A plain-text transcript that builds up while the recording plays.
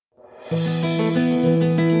You're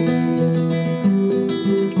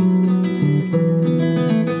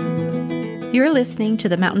listening to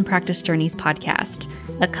the Mountain Practice Journeys podcast,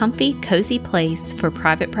 a comfy, cozy place for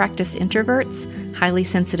private practice introverts, highly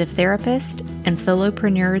sensitive therapists, and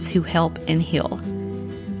solopreneurs who help and heal.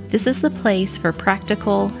 This is the place for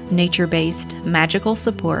practical, nature-based, magical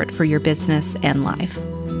support for your business and life.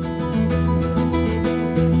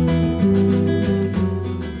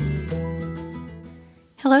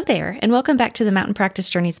 Hello there, and welcome back to the Mountain Practice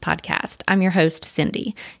Journeys podcast. I'm your host,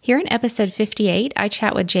 Cindy. Here in episode 58, I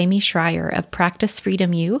chat with Jamie Schreier of Practice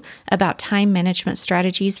Freedom U about time management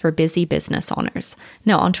strategies for busy business owners.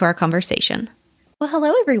 Now on to our conversation. Well,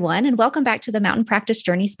 hello, everyone, and welcome back to the Mountain Practice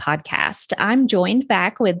Journeys podcast. I'm joined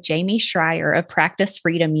back with Jamie Schreier of Practice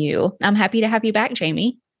Freedom U. I'm happy to have you back,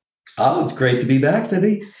 Jamie. Oh, it's great to be back,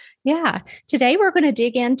 Cindy. Yeah. Today, we're going to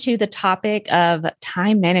dig into the topic of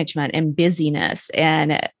time management and busyness.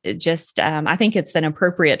 And I think it's an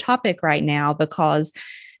appropriate topic right now because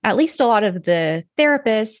at least a lot of the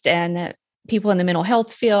therapists and people in the mental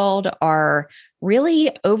health field are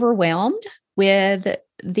really overwhelmed with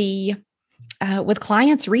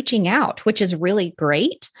clients reaching out, which is really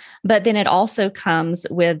great. But then it also comes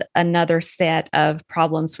with another set of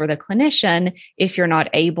problems for the clinician if you're not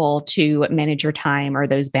able to manage your time or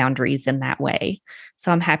those boundaries in that way.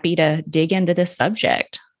 So I'm happy to dig into this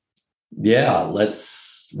subject. Yeah,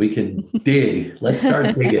 we can dig. Let's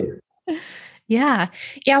start digging. Yeah.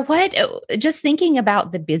 Just thinking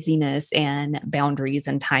about the busyness and boundaries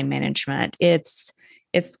and time management, it's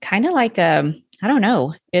kind of like,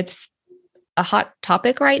 it's a hot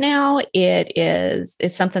topic right now.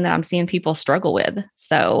 It's something that I'm seeing people struggle with.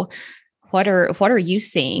 So what are you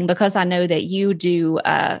seeing? Because I know that you do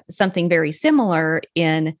something very similar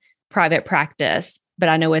in private practice, but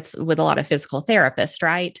I know it's with a lot of physical therapists,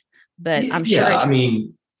 right? But I'm sure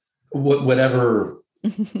whatever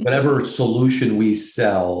solution we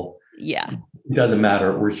sell, it doesn't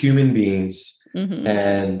matter. We're human beings, mm-hmm.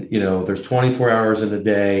 and there's 24 hours in a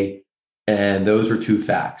day, and those are two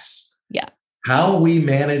facts. Yeah. How we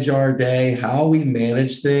manage our day, how we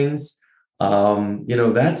manage things,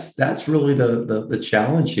 that's really the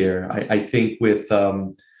challenge here. I think with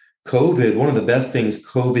COVID, one of the best things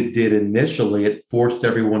COVID did initially, it forced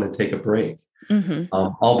everyone to take a break. Mm-hmm.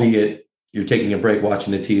 Albeit you're taking a break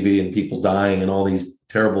watching the TV and people dying and all these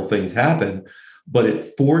terrible things happen, but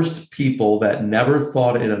it forced people that never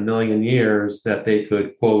thought in a million years that they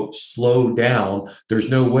could, quote, slow down.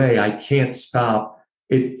 There's no way, I can't stop.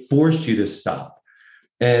 It forced you to stop.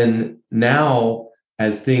 And now,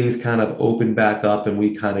 as things kind of open back up and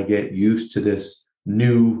we kind of get used to this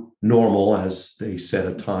new normal, as they said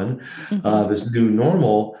a ton, mm-hmm. This new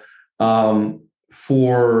normal,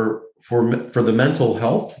 for the mental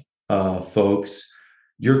health folks,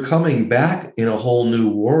 you're coming back in a whole new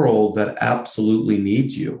world that absolutely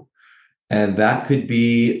needs you. And that could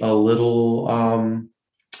be a little...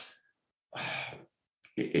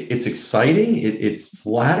 It's exciting. It's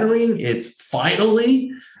flattering. It's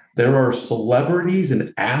finally, there are celebrities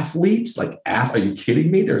and athletes. Are you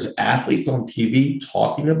kidding me? There's athletes on TV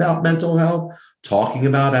talking about mental health, talking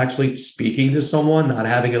about actually speaking to someone, not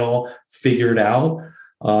having it all figured out.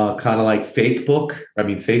 Kind of like Facebook,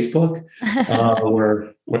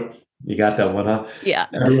 where you got that one, huh? Yeah.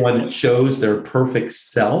 Everyone shows their perfect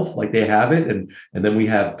self, like they have it. And then we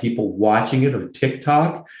have people watching it, or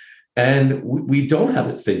TikTok. And we don't have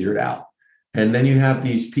it figured out. And then you have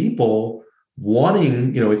these people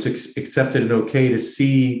wanting, it's accepted and okay to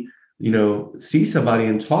see somebody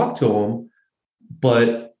and talk to them.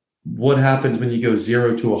 But what happens when you go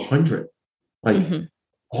 0 to 100? Mm-hmm.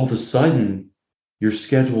 All of a sudden your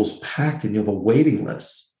schedule's packed and you have a waiting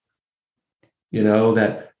list.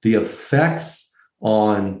 That the effects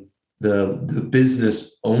on the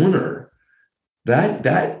business owner, that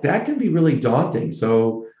can be really daunting.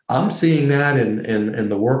 So I'm seeing that in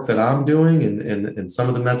the work that I'm doing and some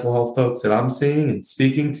of the mental health folks that I'm seeing and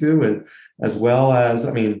speaking to, and as well as,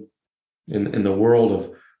 in the world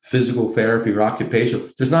of physical therapy or occupational,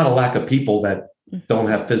 there's not a lack of people that don't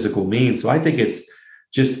have physical means. So I think it's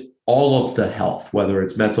just all of the health, whether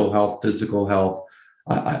it's mental health, physical health.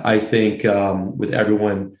 I think with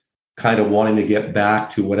everyone kind of wanting to get back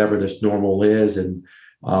to whatever this normal is and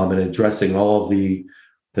addressing all of the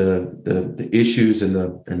issues and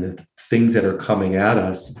the things that are coming at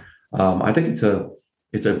us, I think it's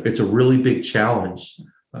a really big challenge.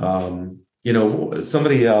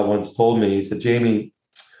 Somebody once told me, he said, Jamie,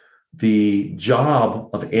 the job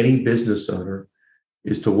of any business owner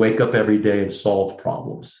is to wake up every day and solve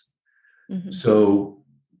problems. Mm-hmm. So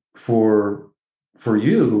for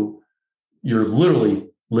you, you're literally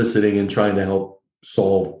listening and trying to help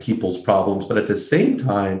solve people's problems. But at the same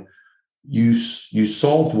time, you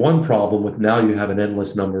solved one problem with now you have an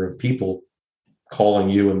endless number of people calling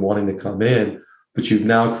you and wanting to come in, but you've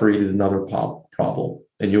now created another problem.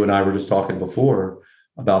 And you and I were just talking before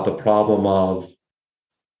about the problem of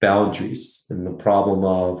boundaries and the problem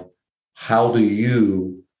of how do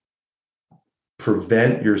you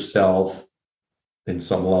prevent yourself in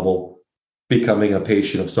some level becoming a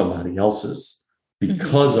patient of somebody else's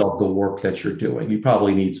because of the work that you're doing. You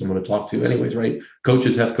probably need someone to talk to anyways, right?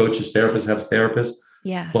 Coaches have coaches, therapists have therapists.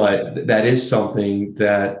 Yeah. But that is something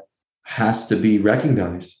that has to be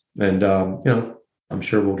recognized. And, I'm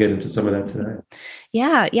sure we'll get into some of that today.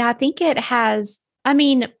 Yeah. Yeah. I think it has, I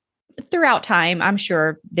mean, throughout time, I'm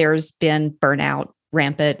sure there's been burnout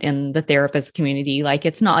rampant in the therapist community. Like,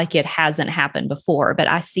 it's not like it hasn't happened before, but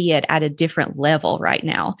I see it at a different level right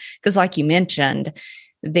now. Because like you mentioned,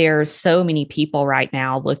 there's so many people right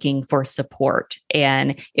now looking for support,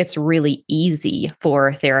 and it's really easy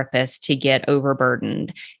for therapists to get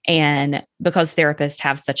overburdened. And because therapists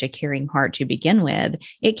have such a caring heart to begin with,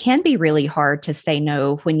 it can be really hard to say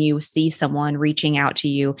no when you see someone reaching out to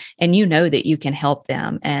you and you know that you can help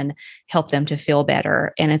them and help them to feel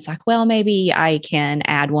better. And it's like, well, maybe I can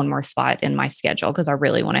add one more spot in my schedule because I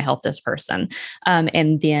really want to help this person.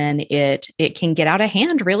 And then it can get out of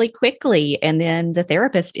hand really quickly. And then the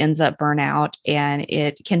therapist ends up burnout, and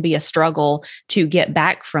it can be a struggle to get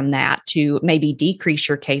back from that, to maybe decrease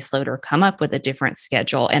your caseload or come up with a different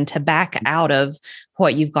schedule and to back out of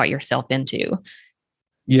what you've got yourself into.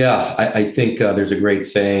 Yeah, I think there's a great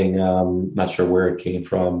saying. Not sure where it came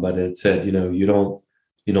from, but it said, you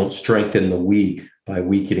don't strengthen the weak by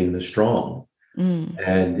weakening the strong.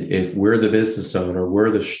 And if we're the business owner,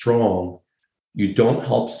 we're the strong, you don't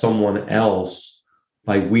help someone else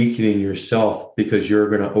by weakening yourself because you're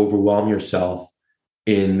going to overwhelm yourself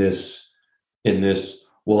in this,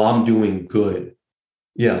 well, I'm doing good.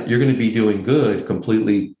 Yeah, you're going to be doing good,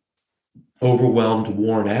 completely overwhelmed,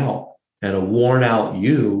 worn out. And a worn out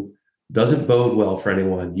you doesn't bode well for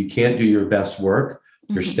anyone. You can't do your best work.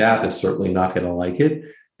 Your staff is certainly not going to like it.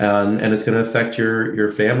 And it's going to affect your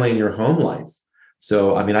family and your home life.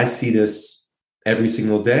 So, I mean, I see this every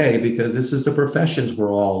single day because this is the professions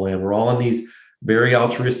we're all in. We're all in these very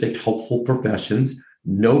altruistic, helpful professions.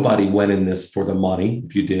 Nobody went in this for the money.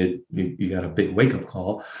 If you did, you got a big wake-up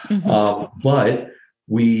call. But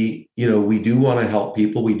we do want to help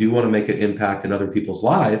people. We do want to make an impact in other people's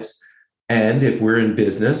lives. And if we're in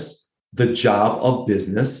business, the job of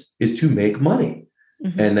business is to make money.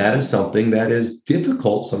 And that is something that is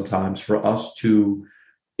difficult sometimes for us to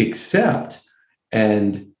accept.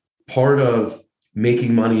 And part of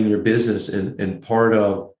making money in your business and part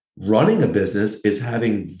of running a business is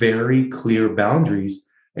having very clear boundaries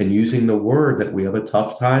and using the word that we have a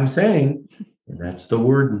tough time saying, and that's the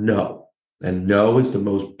word no. And no is the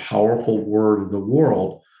most powerful word in the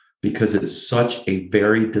world because it's such a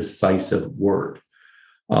very decisive word.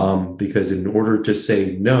 Because in order to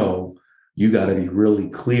say no, you got to be really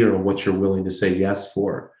clear on what you're willing to say yes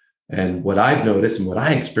for. And what I've noticed and what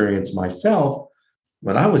I experienced myself,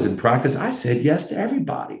 when I was in practice, I said yes to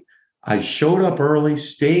everybody. I showed up early,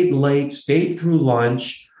 stayed late, stayed through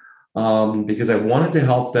lunch because I wanted to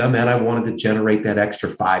help them and I wanted to generate that extra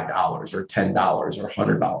 $5 or $10 or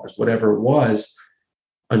 $100, whatever it was,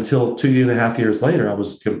 until 2.5 years later, I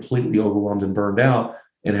was completely overwhelmed and burned out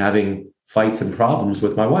and having fights and problems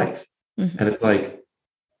with my wife. And it's like,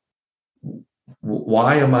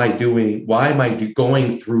 why am I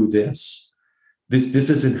going through this? This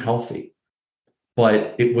isn't healthy.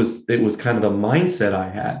 But it was kind of the mindset I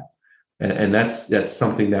had. And that's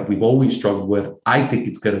something that we've always struggled with. I think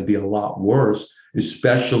it's going to be a lot worse,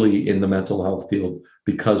 especially in the mental health field,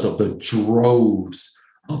 because of the droves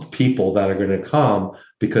of people that are going to come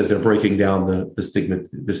because they're breaking down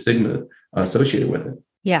the stigma associated with it.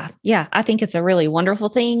 Yeah. Yeah. I think it's a really wonderful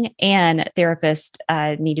thing, and therapists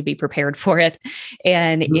need to be prepared for it.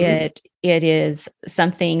 And it is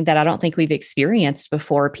something that I don't think we've experienced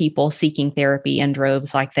before, people seeking therapy in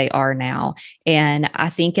droves like they are now. And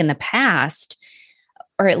I think in the past,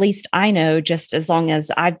 or at least I know just as long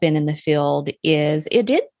as I've been in the field, it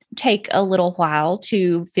did take a little while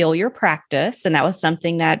to fill your practice. And that was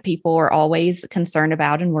something that people were always concerned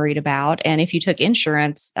about and worried about. And if you took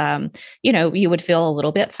insurance, you would feel a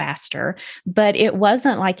little bit faster, but it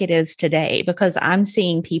wasn't like it is today, because I'm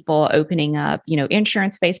seeing people opening up,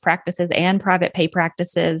 insurance-based practices and private pay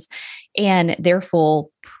practices, and they're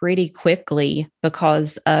full pretty quickly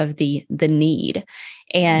because of the need.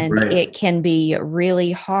 And It can be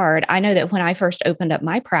really hard. I know that when I first opened up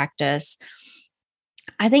my practice,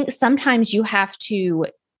 I think sometimes you have to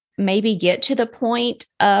maybe get to the point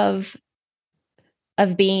of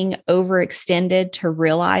being overextended to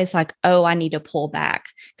realize like, oh, I need to pull back.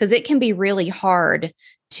 Because it can be really hard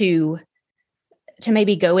to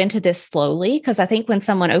maybe go into this slowly. Because I think when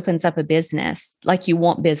someone opens up a business, like you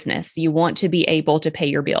want business, you want to be able to pay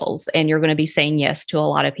your bills, and you're going to be saying yes to a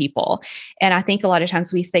lot of people. And I think a lot of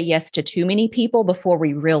times we say yes to too many people before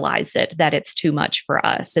we realize it, that it's too much for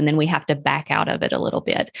us. And then we have to back out of it a little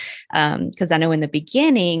bit. Because I know in the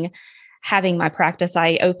beginning, having my practice,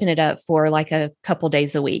 I opened it up for like a couple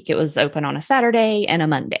days a week. It was open on a Saturday and a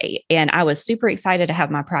Monday. And I was super excited to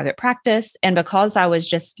have my private practice. And because I was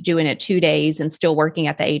just doing it 2 days and still working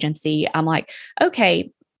at the agency, I'm like,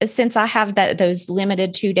 okay, since I have those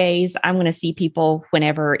limited 2 days, I'm going to see people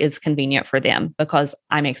whenever is convenient for them because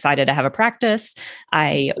I'm excited to have a practice.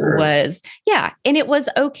 And it was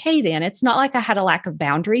okay then. It's not like I had a lack of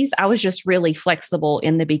boundaries. I was just really flexible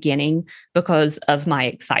in the beginning because of my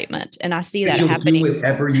excitement. And I see that happening. Do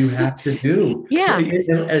whatever you have to do. Yeah.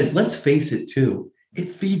 And let's face it too, it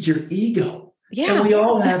feeds your ego. Yeah. And we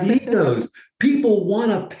all have egos. People want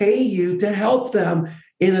to pay you to help them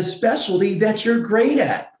in a specialty that you're great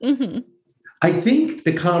at. Mm-hmm. I think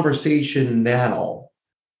the conversation now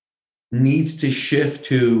needs to shift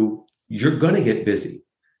to you're going to get busy.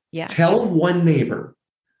 Yeah. Tell one neighbor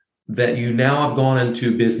that you now have gone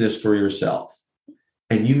into business for yourself,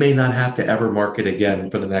 and you may not have to ever market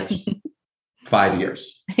again for the next 5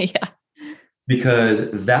 years. Yeah.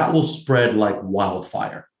 Because that will spread like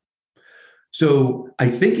wildfire. So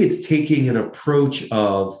I think it's taking an approach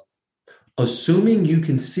of assuming you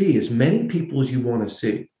can see as many people as you want to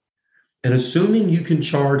see, and assuming you can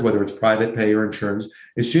charge, whether it's private pay or insurance,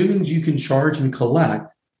 assuming you can charge and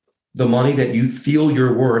collect the money that you feel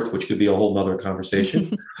you're worth, which could be a whole nother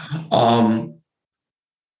conversation.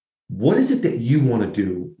 What is it that you want to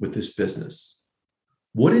do with this business?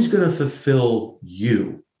 What is going to fulfill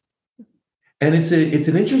you? And it's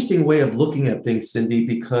an interesting way of looking at things, Cindy,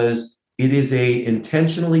 because it is a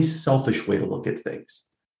intentionally selfish way to look at things.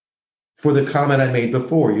 For the comment I made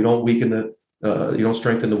before, you don't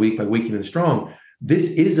strengthen the weak by weakening the strong.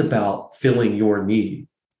 This is about filling your need.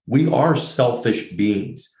 We are selfish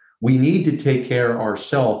beings. We need to take care of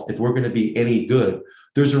ourselves if we're going to be any good.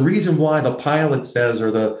 There's a reason why the pilot says,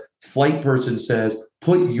 or the flight person says,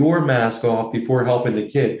 put your mask off before helping the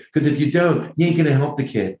kid. Because if you don't, you ain't going to help the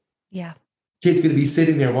kid. Yeah. Kid's going to be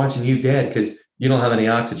sitting there watching you dead because you don't have any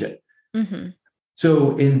oxygen. Mm-hmm.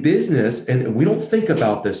 So in business, and we don't think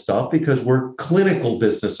about this stuff because we're clinical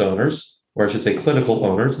business owners, or I should say clinical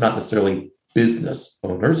owners, not necessarily business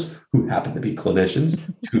owners who happen to be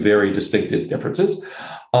clinicians, two very distinctive differences.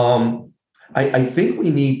 I think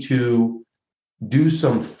we need to do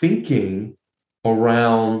some thinking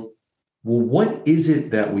around, well, what is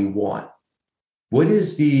it that we want? What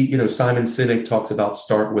is Simon Sinek talks about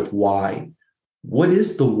start with why. What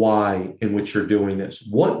is the why in which you're doing this?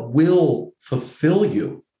 What will fulfill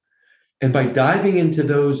you? And by diving into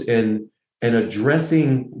those and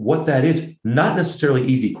addressing what that is, not necessarily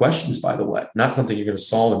easy questions, by the way, not something you're going to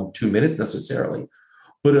solve in 2 minutes necessarily,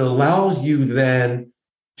 but it allows you then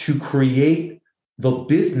to create the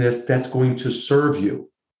business that's going to serve you.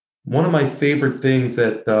 One of my favorite things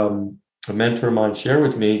that a mentor of mine shared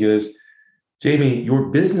with me is, Jamie, your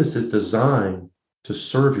business is designed to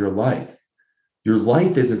serve your life. Your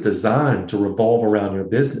life isn't designed to revolve around your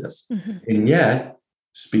business. Mm-hmm. And yet,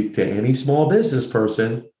 speak to any small business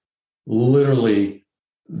person, literally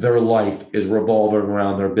their life is revolving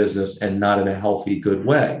around their business and not in a healthy, good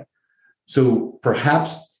way. So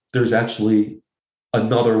perhaps there's actually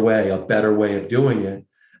another way, a better way of doing it.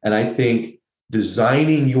 And I think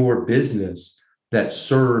designing your business that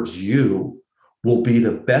serves you will be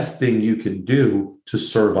the best thing you can do to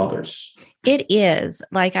serve others. It is.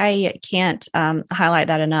 Like, I can't highlight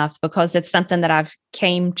that enough because it's something that I've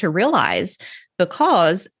came to realize,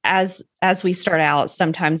 because as we start out,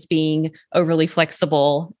 sometimes being overly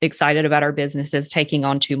flexible, excited about our businesses, taking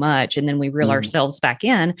on too much, and then we reel ourselves back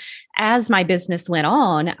in. As my business went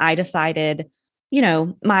on, I decided,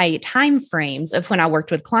 my time frames of when I worked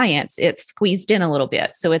with clients, it squeezed in a little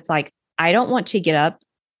bit. So it's like, I don't want to get up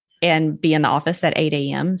and be in the office at 8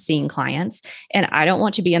 a.m. seeing clients. And I don't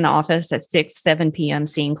want to be in the office at 6, 7 p.m.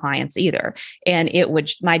 seeing clients either. And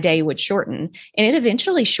my day would shorten. And it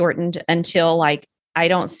eventually shortened until like, I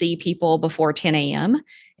don't see people before 10 a.m.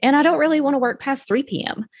 and I don't really want to work past 3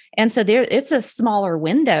 p.m. And so it's a smaller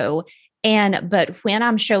window. But when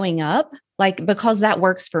I'm showing up, like, because that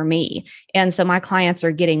works for me. And so my clients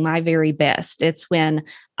are getting my very best. It's when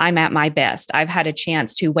I'm at my best. I've had a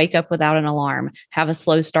chance to wake up without an alarm, have a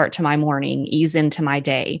slow start to my morning, ease into my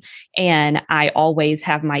day. And I always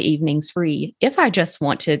have my evenings free if I just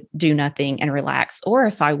want to do nothing and relax, or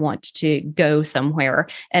if I want to go somewhere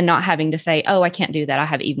and not having to say, oh, I can't do that, I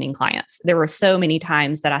have evening clients. There were so many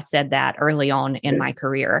times that I said that early on in my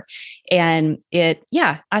career. And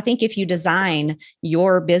I think if you design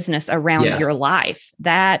your business around your life,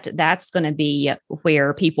 that's going to be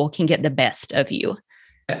where people can get the best of you.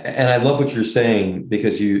 And I love what you're saying,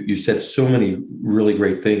 because you said so many really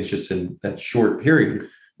great things just in that short period.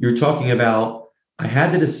 You're talking about, I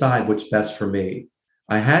had to decide what's best for me.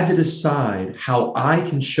 I had to decide how I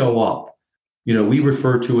can show up. We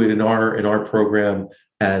refer to it in our program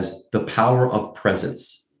as the power of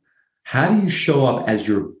presence. How do you show up as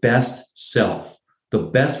your best self, the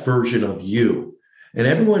best version of you? And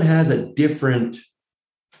everyone has a different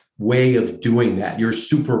way of doing that, your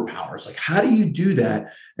superpowers. Like, how do you do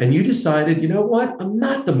that? And you decided, you know what? I'm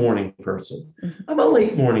not the morning person. I'm a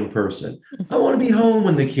late morning person. I want to be home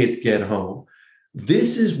when the kids get home.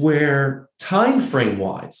 This is where time frame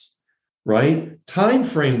wise, right? Time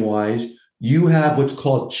frame wise, you have what's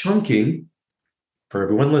called chunking. For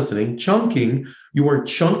everyone listening, chunking, you are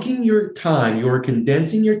chunking your time. You are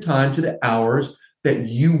condensing your time to the hours that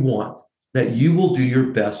you want, that you will do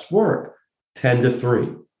your best work, 10 to 3.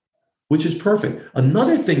 Which is perfect.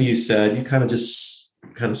 Another thing you said, you kind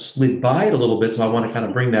of slid by it a little bit, so I want to kind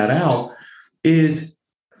of bring that out, is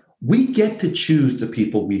we get to choose the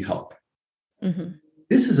people we help. Mm-hmm.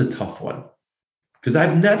 This is a tough one, because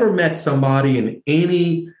I've never met somebody in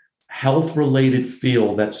any health-related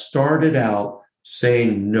field that started out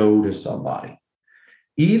saying no to somebody.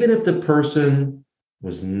 Even if the person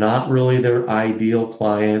was not really their ideal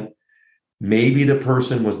client, maybe the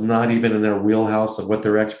person was not even in their wheelhouse of what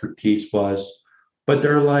their expertise was, but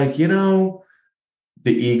they're like,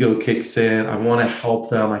 the ego kicks in. I want to help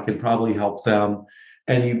them. I can probably help them.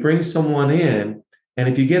 And you bring someone in, and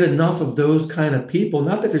if you get enough of those kind of people,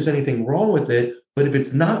 not that there's anything wrong with it, but if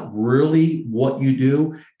it's not really what you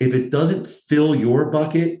do, if it doesn't fill your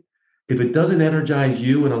bucket, if it doesn't energize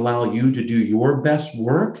you and allow you to do your best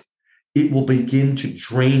work, it will begin to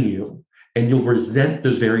drain you. And you'll resent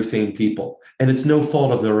those very same people. And it's no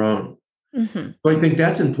fault of their own. Mm-hmm. So I think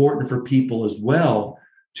that's important for people as well,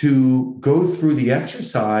 to go through the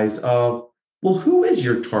exercise of, well, who is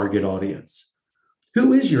your target audience?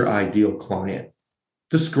 Who is your ideal client?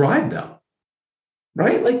 Describe them,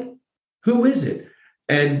 right? Like, who is it?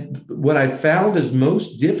 And what I found is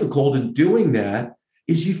most difficult in doing that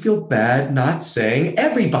is you feel bad not saying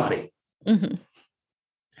everybody. Mm-hmm.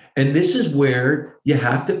 And this is where you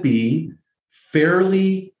have to be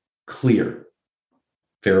fairly clear.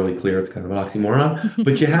 Fairly clear, it's kind of an oxymoron,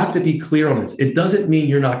 but you have to be clear on this. It doesn't mean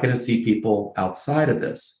you're not going to see people outside of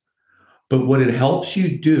this. But what it helps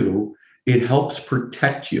you do, it helps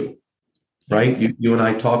protect you, right? You and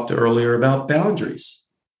I talked earlier about boundaries.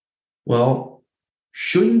 Well,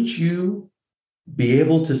 shouldn't you be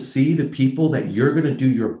able to see the people that you're going to do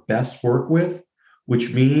your best work with,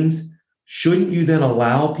 which means shouldn't you then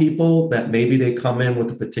allow people that maybe they come in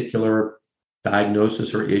with a particular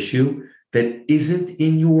diagnosis or issue that isn't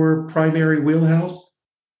in your primary wheelhouse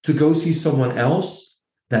to go see someone else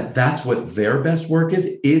that's what their best work is?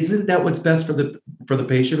 Isn't that what's best for the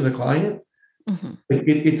patient or the client? Mm-hmm.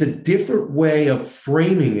 It's a different way of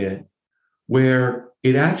framing it, where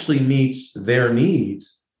it actually meets their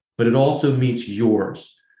needs, but it also meets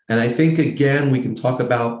yours. And I think, again, we can talk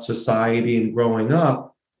about society and growing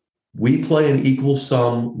up. We play an equal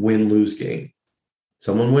sum win-lose game.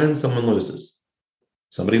 Someone wins, someone loses.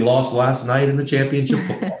 Somebody lost last night in the championship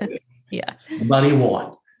football game. Yeah. Somebody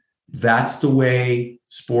won. That's the way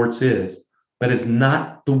sports is. But it's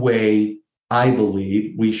not the way I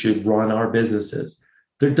believe we should run our businesses.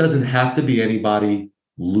 There doesn't have to be anybody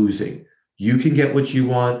losing. You can get what you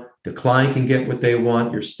want. The client can get what they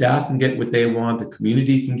want. Your staff can get what they want. The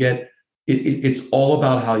community can get. It's all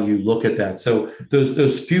about how you look at that. So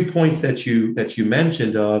those few points that you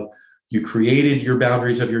mentioned of, you created your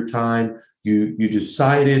boundaries of your time. You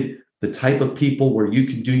decided the type of people where you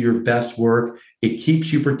can do your best work. It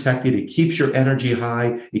keeps you protected. It keeps your energy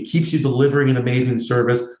high. It keeps you delivering an amazing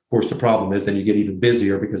service. Of course, the problem is then you get even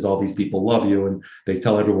busier because all these people love you and they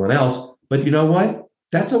tell everyone else. But you know what?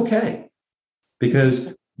 That's okay,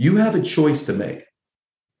 because you have a choice to make.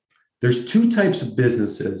 There's two types of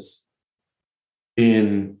businesses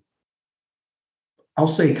in, I'll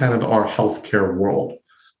say, kind of our healthcare world,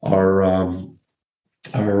 our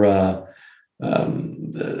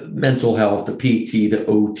the mental health, the PT, the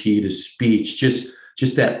OT, the speech,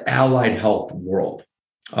 just that allied health world.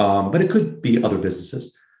 But it could be other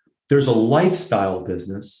businesses. There's a lifestyle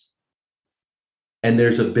business, and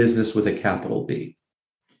there's a business with a capital B.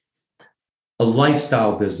 A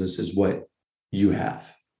lifestyle business is what you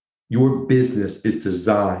have. Your business is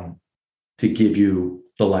designed to give you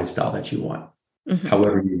the lifestyle that you want,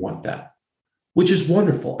 however you want that, which is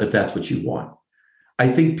wonderful if that's what you want. I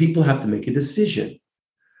think people have to make a decision,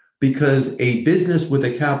 because a business with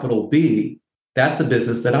a capital B, that's a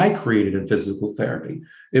business that I created in physical therapy.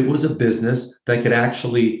 It was a business that could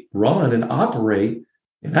actually run and operate,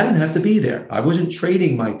 and I didn't have to be there. I wasn't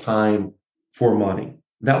trading my time for money.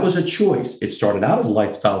 That was a choice. It started out as a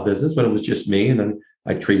lifestyle business when it was just me, and then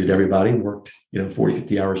I treated everybody, worked 40,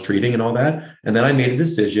 50 hours treating and all that. And then I made a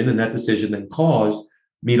decision, and that decision then caused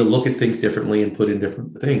me to look at things differently and put in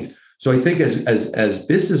different things. So I think as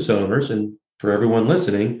business owners, and for everyone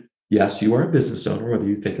listening, yes, you are a business owner, whether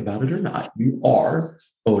you think about it or not. You are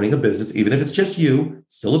owning a business, even if it's just you,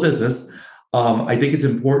 still a business. I think it's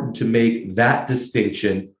important to make that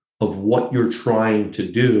distinction of what you're trying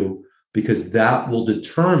to do, because that will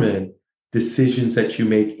determine decisions that you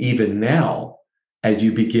make even now as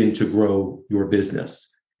you begin to grow your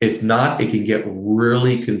business. If not, it can get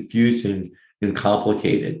really confusing and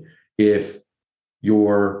complicated. If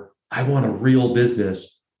I want a real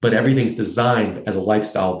business, but everything's designed as a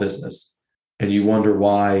lifestyle business, and you wonder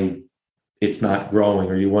why it's not growing,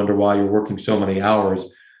 or you wonder why you're working so many hours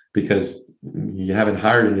because you haven't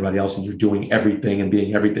hired anybody else and you're doing everything and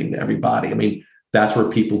being everything to everybody. I mean, that's where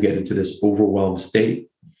people get into this overwhelmed state.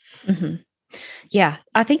 Mm-hmm. Yeah,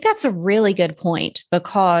 I think that's a really good point,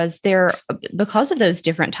 because of those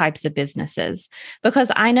different types of businesses.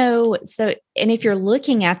 Because I know, and if you're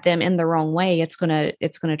looking at them in the wrong way, it's gonna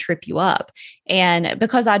trip you up. And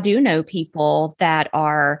because I do know people that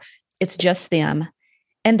it's just them,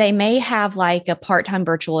 and they may have like a part-time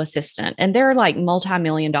virtual assistant, and they're like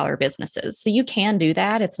multi-million-dollar businesses. So you can do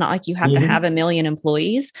that. It's not like you have to have 1 million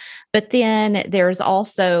employees. But then there's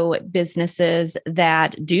also businesses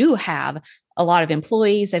that do have a lot of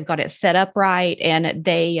employees. They've got it set up right, and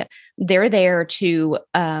they're there to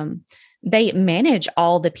they manage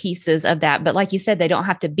all the pieces of that. But like you said, they don't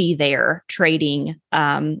have to be there trading,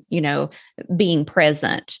 being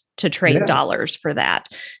present to trade dollars for that.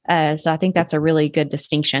 So I think that's a really good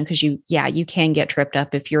distinction, because you can get tripped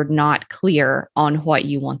up if you're not clear on what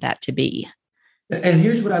you want that to be. And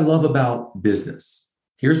here's what I love about business.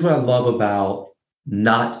 Here's what I love about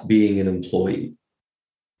not being an employee.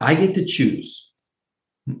 I get to choose.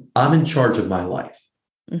 I'm in charge of my life.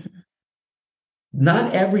 Mm-hmm.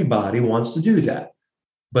 Not everybody wants to do that.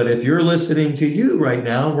 But if you're listening to you right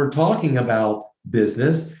now, and we're talking about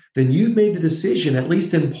business, then you've made the decision, at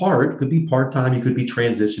least in part. Could be part-time, you could be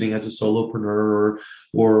transitioning as a solopreneur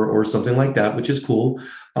or something like that, which is cool.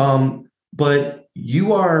 But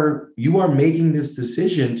you are making this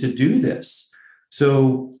decision to do this.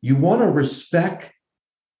 So you want to respect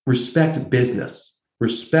business,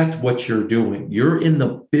 respect what you're doing. You're in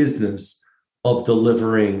the business of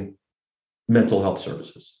delivering mental health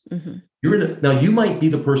services. Mm-hmm. Now you might be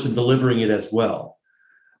the person delivering it as well,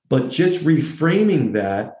 but just reframing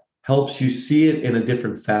that helps you see it in a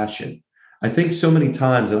different fashion. I think so many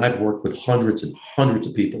times, and I've worked with hundreds and hundreds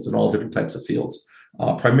of people in all different types of fields,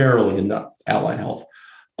 primarily in the allied health.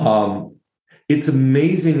 It's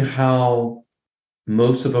amazing how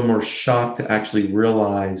most of them are shocked to actually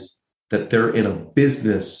realize that they're in a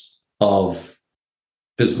business of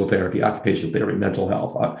physical therapy, occupational therapy, mental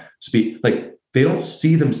health, they don't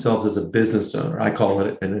see themselves as a business owner. I call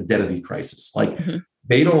it an identity crisis.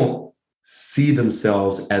 They don't see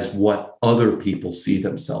themselves as what other people see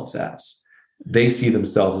themselves as. They see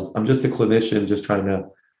themselves as, I'm just a clinician, just trying to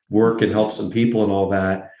work and help some people and all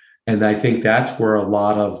that. And I think that's where a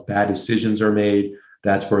lot of bad decisions are made.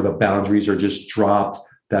 That's where the boundaries are just dropped.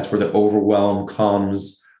 That's where the overwhelm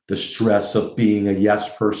comes, the stress of being a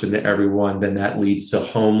yes person to everyone. Then that leads to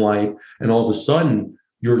home life. And all of a sudden,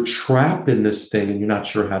 you're trapped in this thing and you're not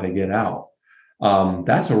sure how to get out.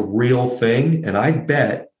 That's a real thing. And I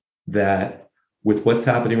bet that with what's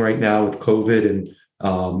happening right now with COVID and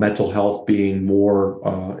mental health being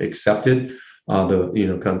more accepted, some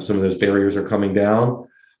of those barriers are coming down.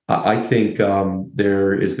 I think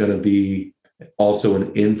there is going to be also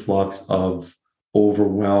an influx of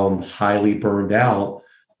overwhelmed, highly burned out,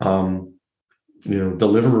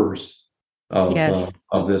 deliverers of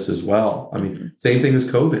this as well. I mean, same thing as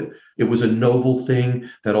COVID. It was a noble thing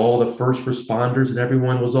that all the first responders and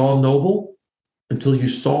everyone was all noble until you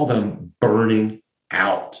saw them burning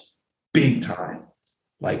out big time,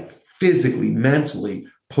 like physically, mentally,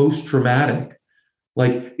 post-traumatic.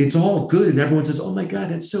 Like, it's all good. And everyone says, oh my God,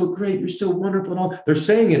 that's so great. You're so wonderful. And all they're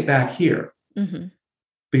saying it back here. Mm-hmm.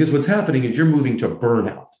 Because what's happening is you're moving to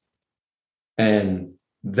burnout. And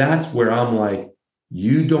that's where I'm like,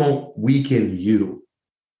 you don't weaken you.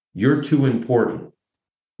 You're too important.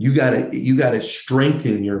 You gotta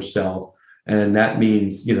strengthen yourself. And that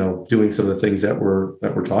means, doing some of the things that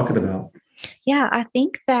we're talking about. Yeah, I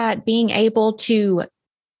think that being able to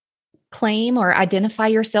claim or identify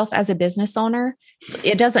yourself as a business owner,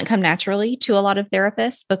 it doesn't come naturally to a lot of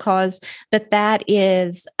therapists but that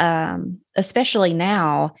is, especially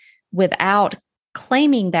now, without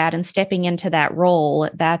claiming that and stepping into that role,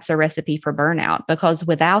 that's a recipe for burnout, because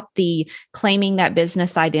without the claiming that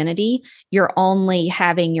business identity, you're only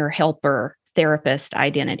having your helper therapist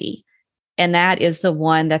identity. And that is the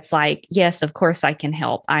one that's like, yes, of course I can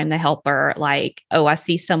help. I'm the helper. Like, oh, I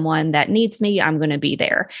see someone that needs me, I'm going to be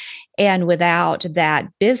there. And without that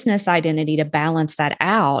business identity to balance that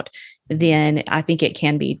out, then I think it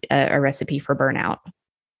can be a recipe for burnout.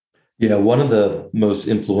 Yeah, one of the most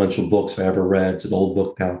influential books I ever read, it's an old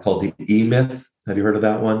book now called The E-Myth. Have you heard of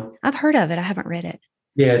that one? I've heard of it. I haven't read it.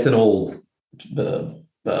 Yeah, it's an old,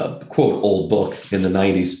 quote, old book in the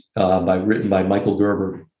 90s written by Michael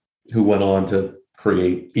Gerber, who went on to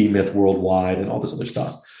create E-Myth Worldwide and all this other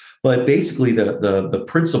stuff. But basically, the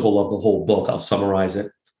principle of the whole book, I'll summarize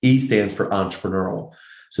it. E stands for entrepreneurial.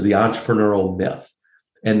 So the entrepreneurial myth.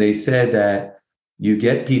 And they said that you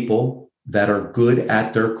get people that are good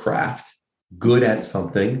at their craft, good at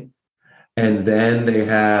something, and then they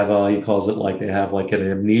have, he calls it like they have like an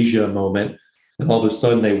amnesia moment, and all of a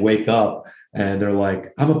sudden they wake up and they're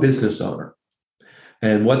like, I'm a business owner.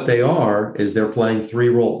 And what they are is they're playing three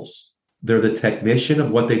roles. They're the technician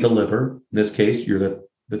of what they deliver. In this case, you're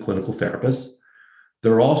the clinical therapist.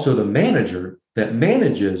 They're also the manager that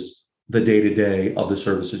manages the day-to-day of the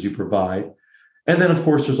services you provide. And then, of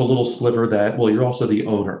course, there's a little sliver that, well, you're also the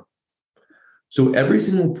owner. So every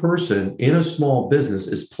single person in a small business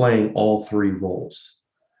is playing all three roles.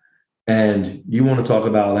 And you want to talk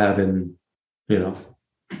about having,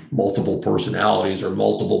 multiple personalities or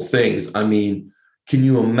multiple things. I mean, can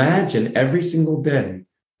you imagine every single day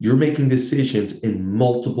you're making decisions in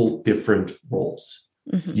multiple different roles?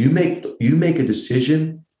 Mm-hmm. You make a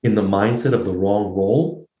decision in the mindset of the wrong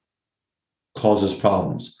role, causes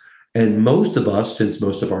problems. And most of us, since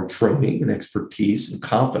most of our training and expertise and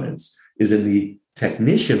confidence is in the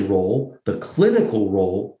technician role, the clinical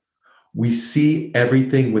role, we see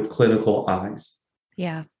everything with clinical eyes.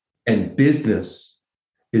 Yeah. And business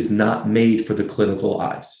is not made for the clinical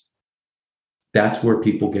eyes. That's where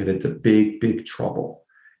people get into big, big trouble.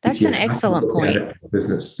 That's an excellent point.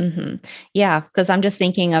 Business. Mm-hmm. Yeah, because I'm just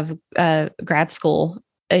thinking of grad school.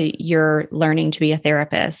 You're learning to be a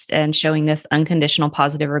therapist and showing this unconditional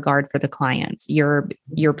positive regard for the clients. You're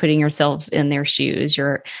putting yourselves in their shoes.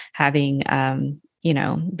 You're having,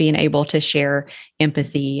 being able to share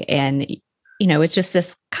empathy, and, it's just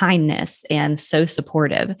this kindness and so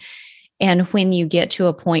supportive. And when you get to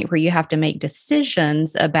a point where you have to make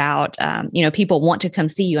decisions about, people want to come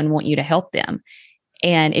see you and want you to help them.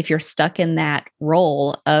 And if you're stuck in that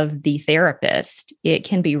role of the therapist, it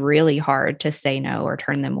can be really hard to say no or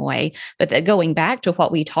turn them away. But going back to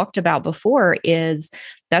what we talked about before, is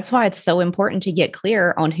that's why it's so important to get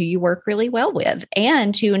clear on who you work really well with,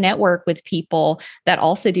 and to network with people that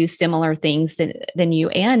also do similar things than you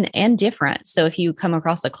and different. So if you come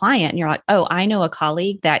across a client and you're like, oh, I know a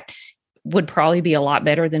colleague that would probably be a lot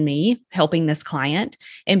better than me helping this client,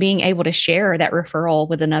 and being able to share that referral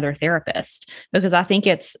with another therapist. Because I think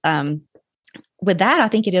it's, with that, I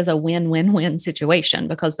think it is a win-win-win situation,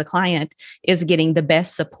 because the client is getting the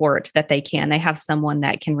best support that they can. They have someone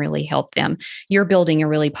that can really help them. You're building a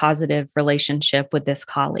really positive relationship with this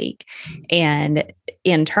colleague. And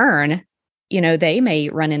in turn, they may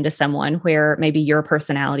run into someone where maybe your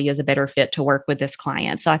personality is a better fit to work with this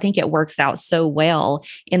client. So I think it works out so well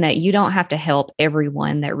in that you don't have to help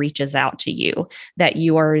everyone that reaches out to you, that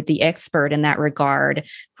you are the expert in that regard.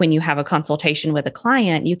 When you have a consultation with a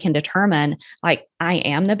client, you can determine, like, I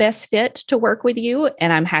am the best fit to work with you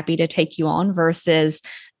and I'm happy to take you on, versus,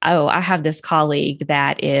 oh, I have this colleague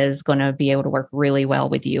that is going to be able to work really well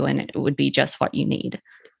with you and it would be just what you need.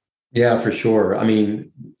 Yeah, for sure. I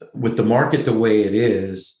mean, with the market the way it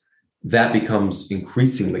is, that becomes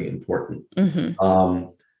increasingly important. Mm-hmm.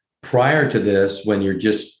 Prior to this, when you're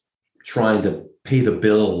just trying to pay the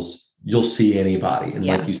bills, you'll see anybody. And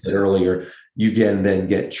like you said earlier, you can then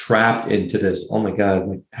get trapped into this, oh my God,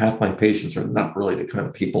 like half my patients are not really the kind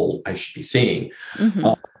of people I should be seeing.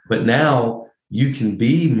 Mm-hmm. But now you can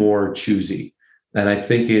be more choosy. And I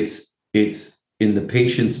think it's it's in the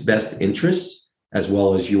patient's best interests as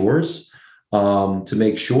well as yours, to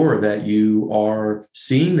make sure that you are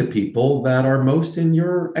seeing the people that are most in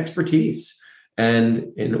your expertise.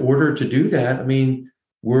 And in order to do that, I mean,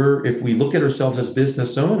 if we look at ourselves as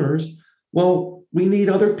business owners, well, we need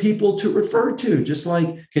other people to refer to. Just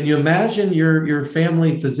like, can you imagine your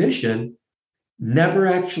family physician never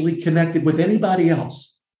actually connected with anybody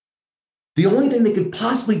else? The only thing they could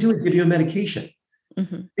possibly do is give you a medication.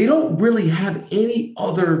 Mm-hmm. They don't really have any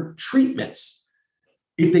other treatments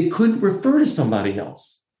if they couldn't refer to somebody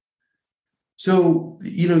else. So,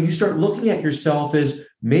 you start looking at yourself as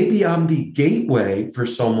maybe I'm the gateway for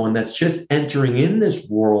someone that's just entering in this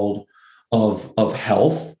world of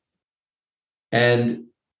health, and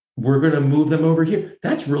we're going to move them over here.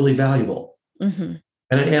 That's really valuable. Mm-hmm.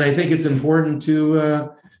 And I think it's important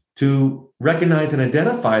to recognize and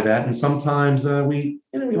identify that. And sometimes we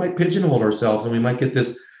might pigeonhole ourselves, and we might get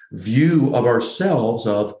this view of ourselves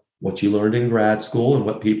of what you learned in grad school and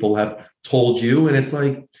what people have told you. And it's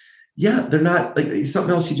like, yeah, they're not like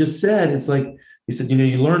something else you just said. It's like, you said,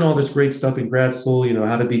 you learn all this great stuff in grad school,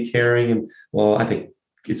 how to be caring. And well, I think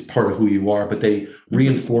it's part of who you are, but they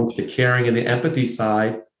reinforce the caring and the empathy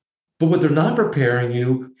side. But what they're not preparing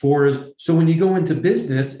you for is, so when you go into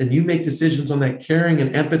business and you make decisions on that caring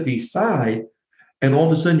and empathy side, and all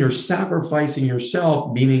of a sudden you're sacrificing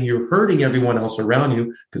yourself, meaning you're hurting everyone else around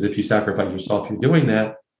you, because if you sacrifice yourself, you're doing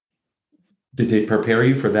that. Did they prepare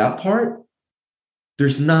you for that part?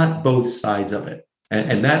 There's not both sides of it.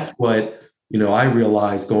 And that's what, I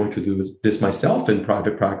realized going through this myself in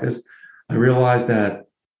private practice. I realized that,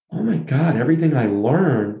 oh my God, everything I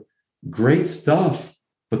learned, great stuff.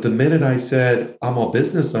 But the minute I said, I'm a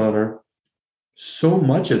business owner, so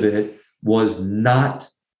much of it was not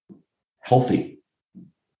healthy.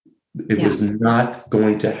 It was not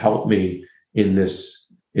going to help me in this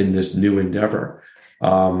new endeavor.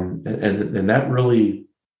 And that really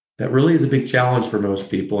is a big challenge for most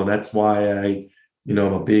people. And that's why I'm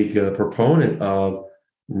a big proponent of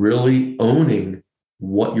really owning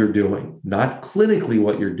what you're doing, not clinically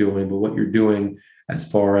what you're doing, but what you're doing as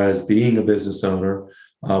far as being a business owner,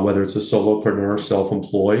 whether it's a solopreneur,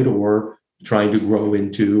 self-employed, or trying to grow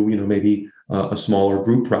into, maybe a smaller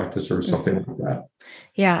group practice or something like that.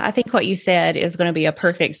 Yeah, I think what you said is going to be a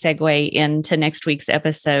perfect segue into next week's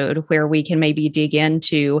episode, where we can maybe dig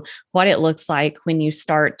into what it looks like when you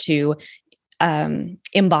start to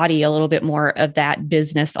embody a little bit more of that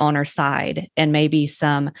business owner side, and maybe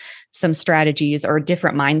some strategies or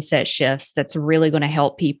different mindset shifts that's really going to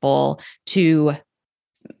help people to,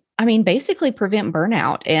 basically prevent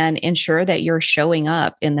burnout and ensure that you're showing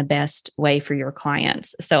up in the best way for your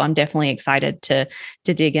clients. So I'm definitely excited to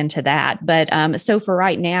dig into that. But so for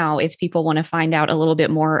right now, if people want to find out a little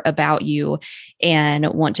bit more about you and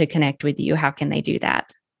want to connect with you, how can they do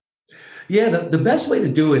that? Yeah, the best way to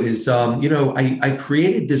do it is, I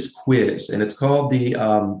created this quiz, and it's called the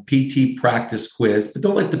PT Practice Quiz, but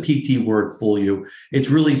don't let the PT word fool you. It's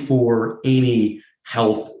really for any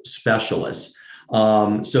health specialist.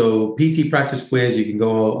 So PT Practice Quiz, you can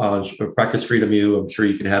go on Practice Freedom U. I'm sure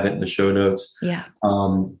you can have it in the show notes. Yeah. /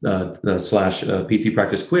 PT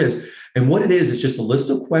Practice Quiz. And what it is just a list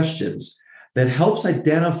of questions that helps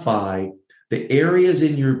identify the areas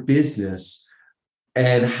in your business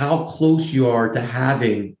and how close you are to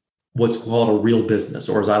having what's called a real business,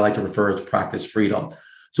 or as I like to refer to, practice freedom.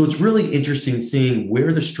 So it's really interesting seeing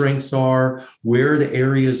where the strengths are, where the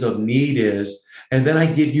areas of need is. And then I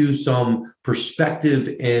give you some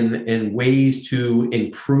perspective and ways to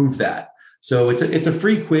improve that. So it's a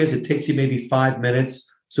free quiz. It takes you maybe 5 minutes.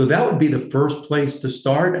 So that would be the first place to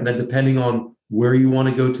start. And then depending on where you want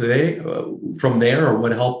to go today, from there, or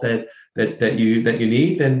what help that you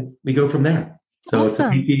need, then we go from there. So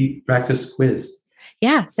Awesome. It's a PT Practice Quiz.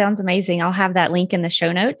 Yeah, sounds amazing. I'll have that link in the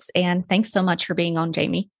show notes. And thanks so much for being on,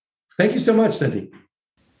 Jamie. Thank you so much, Cindy.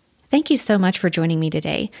 Thank you so much for joining me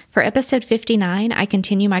today. For episode 59, I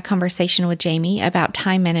continue my conversation with Jamie about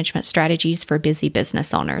time management strategies for busy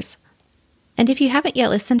business owners. And if you haven't yet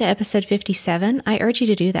listened to episode 57, I urge you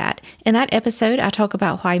to do that. In that episode, I talk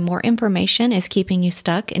about why more information is keeping you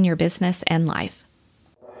stuck in your business and life.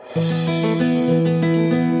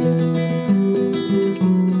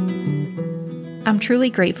 I'm truly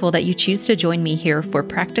grateful that you choose to join me here for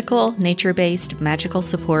practical, nature-based, magical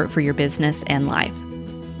support for your business and life.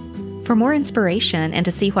 For more inspiration and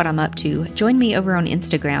to see what I'm up to, join me over on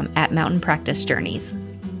Instagram at Mountain Practice Journeys.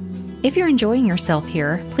 If you're enjoying yourself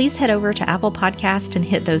here, please head over to Apple Podcast and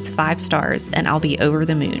hit those 5 stars, and I'll be over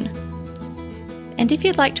the moon. And if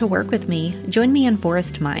you'd like to work with me, join me in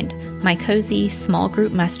Forest Mind, my cozy small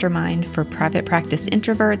group mastermind for private practice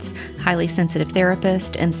introverts, highly sensitive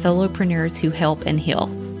therapists, and solopreneurs who help and heal.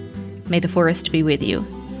 May the forest be with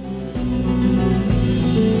you.